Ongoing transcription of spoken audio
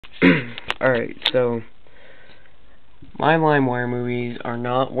Alright, so my Limewire movies are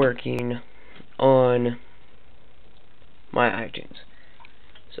not working on my iTunes.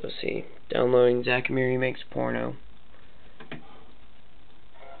 So see, downloading Zack and Miri Makes a Porno.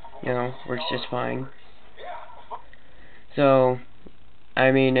 Works just fine. So,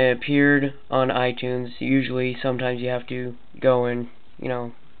 I mean, it appeared on iTunes. Usually, sometimes you have to go and,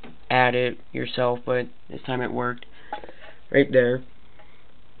 add it yourself, but this time it worked. Right there.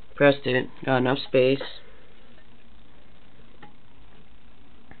 Pressed it, got enough space.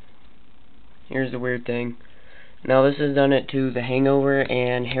 Here's the weird thing. Now this has done it to The Hangover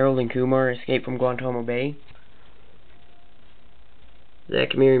and Harold and Kumar Escape from Guantanamo Bay.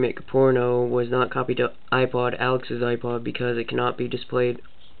 Zack and Miri Make a Porno was not copied to iPod, Alex's iPod, because it cannot be displayed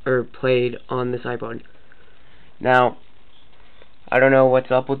or played on this iPod. Now, I don't know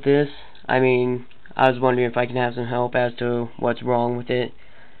what's up with this. I mean, I was wondering if I can have some help as to what's wrong with it.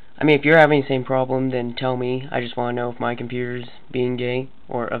 I mean, if you're having the same problem, then tell me. I just want to know if my computer's being gay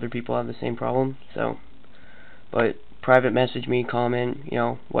or other people have the same problem. So, but private message me, comment,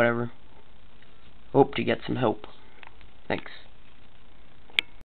 whatever. Hope to get some help. Thanks.